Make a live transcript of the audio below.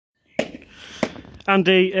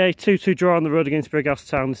Andy, a 2-2 draw on the road against Brighouse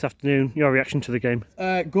Town this afternoon. Your reaction to the game?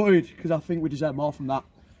 Gutted, because I think we deserve more from that.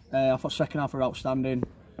 I thought second half were outstanding.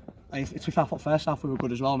 I thought first half we were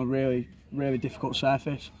good as well on a really difficult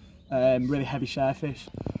surface, really heavy surface.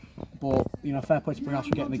 But you know, fair play to Brighouse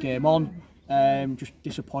for getting the game on. Just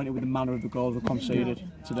disappointed with the manner of the goals we conceded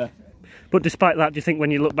today. But despite that, do you think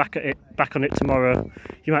when you look back on it tomorrow,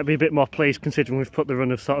 you might be a bit more pleased considering we've put the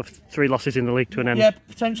run of sort of 3 losses in the league to an end? Yeah,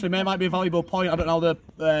 potentially. It might be a valuable point. I don't know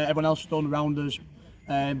how everyone else has done around us,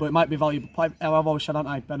 but it might be a valuable point. I've always said,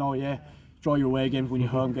 haven't I, Ben, all year, draw your away games, win your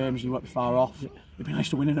home games, you won't be far off. It'd be nice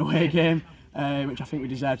to win an away game, which I think we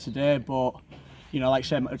deserve today. But you know, like I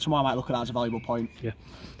said, tomorrow I might look at that as a valuable point. Yeah.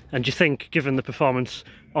 And do you think, given the performance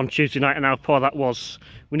on Tuesday night and how poor that was,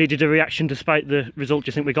 we needed a reaction despite the result? Do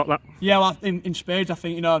you think we got that? Yeah, well, in spades, I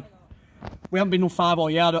think, you know, we haven't been on 5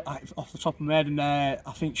 all year off the top of my head, and I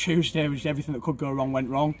think Tuesday was everything that could go wrong went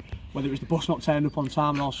wrong, whether it was the bus not turning up on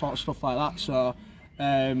time and all sorts of stuff like that. So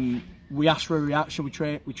we asked for a reaction.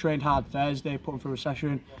 We trained hard Thursday, put them through a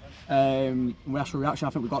session. We asked for a reaction.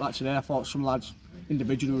 I think we got that today. I thought some lads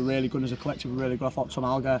individually were really good, as a collective were really good. I thought Tom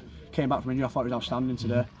Alger came back from injury. I thought he was outstanding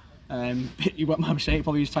today. You won't mind me saying,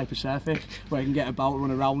 probably his type of surface where he can get about, run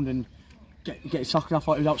around and get his tackling. I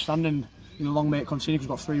thought he was outstanding. You know, long may it continue, because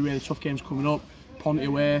we've got 3 really tough games coming up. Ponty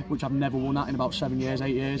away, which I've never won at in about 7 years,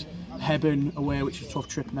 8 years. Hebburn away, which is a tough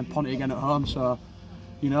trip, and then Ponty again at home. So,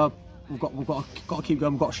 you know, we've got to keep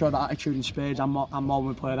going. We've got to show that attitude in spades and more when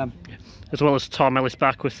we play them. Yeah. As well as Tom Ellis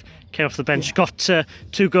back came off the bench, got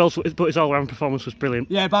 2 goals, but his all-round performance was brilliant.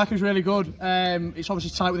 Yeah, Barker's really good. It's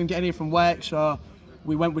obviously tight with him getting here from work, so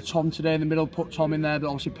we went with Tom today in the middle, put Tom in there, but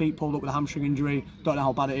obviously Pete pulled up with a hamstring injury. Don't know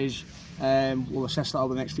how bad it is. We'll assess that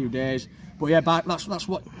over the next few days. But yeah, that's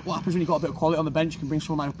what happens when you've got a bit of quality on the bench. You can bring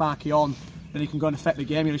someone like Barkey on, and he can go and affect the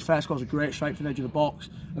game. You know, his first goal was a great strike from the edge of the box,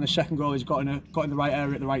 and the second goal he's got in the right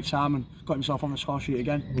area at the right time and got himself on the score sheet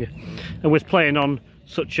again. Yeah, and with playing on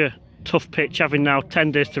such a tough pitch, having now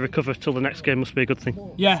 10 days to recover till the next game must be a good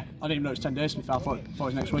thing. Yeah, I didn't even know it's 10 days to be fair. I thought it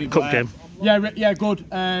was next week. Cup game. Yeah, good.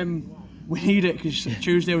 We need it, because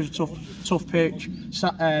Tuesday was a tough pitch.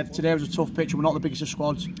 Today was a tough pitch, and we're not the biggest of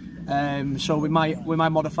squads. So we might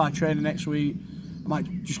modify training next week. I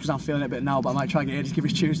might, just because I'm feeling it a bit now, but I might try and get Eddie to give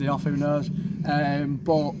his Tuesday off. Who knows?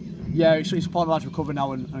 But yeah, it's important lads recover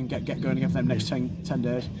now and get going again for them next 10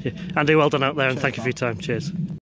 days. Yeah. Andy, well done out there, and thank you for your time. Cheers.